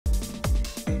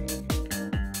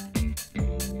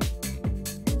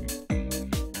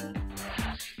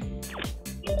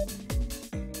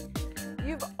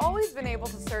been able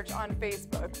to search on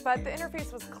Facebook, but the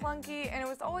interface was clunky and it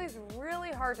was always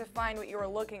really hard to find what you were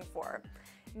looking for.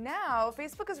 Now,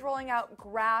 Facebook is rolling out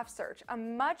Graph Search, a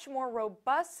much more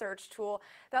robust search tool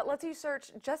that lets you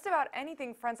search just about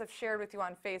anything friends have shared with you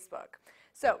on Facebook.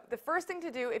 So, the first thing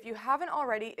to do, if you haven't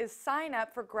already, is sign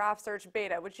up for Graph Search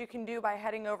Beta, which you can do by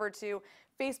heading over to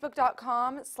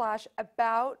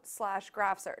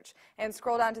facebook.com/about/GraphSearch and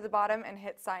scroll down to the bottom and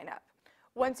hit sign up.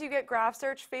 Once you get Graph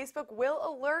Search, Facebook will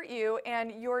alert you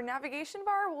and your navigation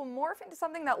bar will morph into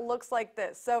something that looks like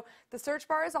this. So the search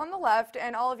bar is on the left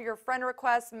and all of your friend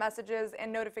requests, messages,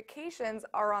 and notifications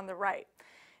are on the right.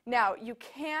 Now, you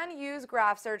can use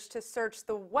Graph Search to search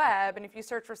the web, and if you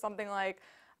search for something like,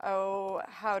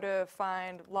 how to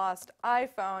find lost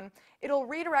iPhone, it'll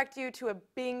redirect you to a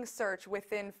Bing search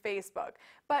within Facebook.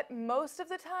 But most of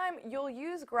the time, you'll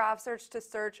use Graph Search to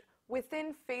search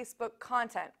within Facebook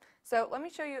content. So let me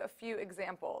show you a few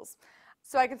examples.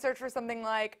 So I can search for something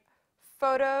like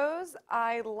photos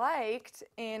I liked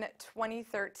in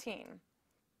 2013.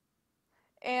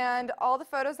 And all the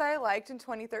photos that I liked in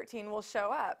 2013 will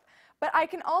show up. But I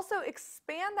can also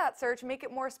expand that search, make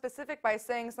it more specific by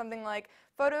saying something like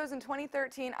photos in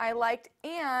 2013 I liked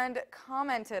and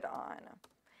commented on.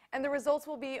 And the results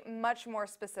will be much more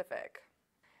specific.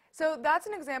 So that's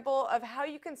an example of how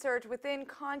you can search within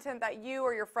content that you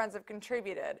or your friends have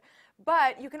contributed.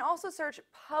 But you can also search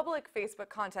public Facebook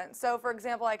content. So for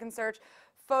example, I can search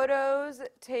photos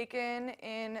taken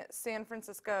in San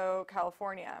Francisco,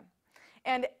 California.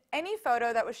 And any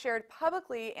photo that was shared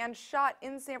publicly and shot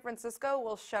in San Francisco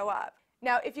will show up.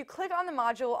 Now, if you click on the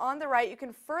module on the right, you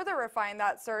can further refine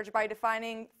that search by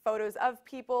defining photos of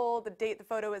people, the date the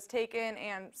photo was taken,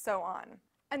 and so on.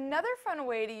 Another fun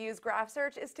way to use Graph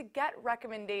Search is to get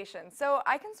recommendations. So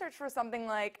I can search for something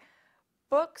like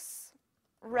books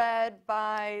read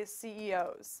by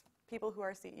CEOs, people who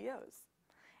are CEOs.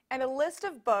 And a list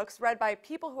of books read by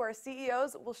people who are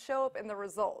CEOs will show up in the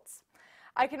results.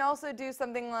 I can also do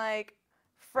something like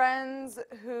friends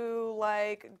who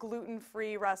like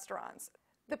gluten-free restaurants.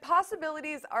 The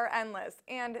possibilities are endless,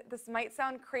 and this might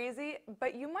sound crazy,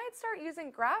 but you might start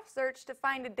using Graph Search to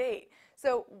find a date.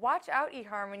 So watch out,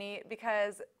 eHarmony,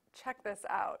 because check this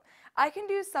out. I can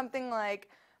do something like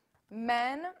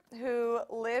men who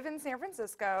live in San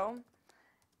Francisco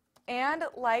and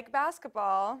like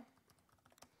basketball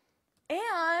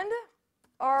and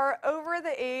are over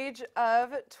the age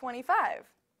of 25.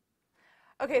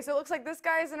 Okay, so it looks like this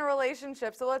guy's in a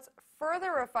relationship, so let's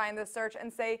further refine this search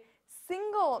and say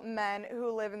single men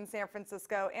who live in San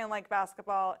Francisco and like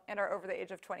basketball and are over the age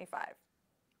of 25.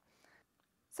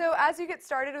 So as you get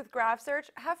started with Graph Search,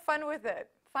 have fun with it.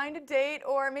 Find a date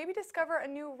or maybe discover a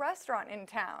new restaurant in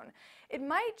town. It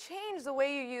might change the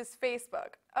way you use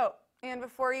Facebook. Oh, and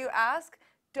before you ask,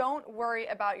 don't worry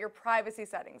about your privacy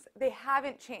settings. They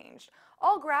haven't changed.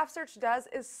 All Graph Search does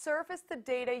is surface the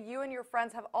data you and your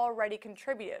friends have already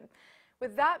contributed.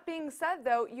 With that being said,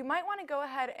 though, you might want to go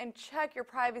ahead and check your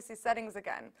privacy settings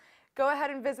again. Go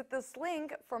ahead and visit this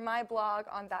link for my blog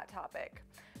on that topic.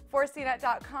 For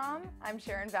CNET.com, I'm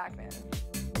Sharon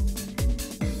Vaknin.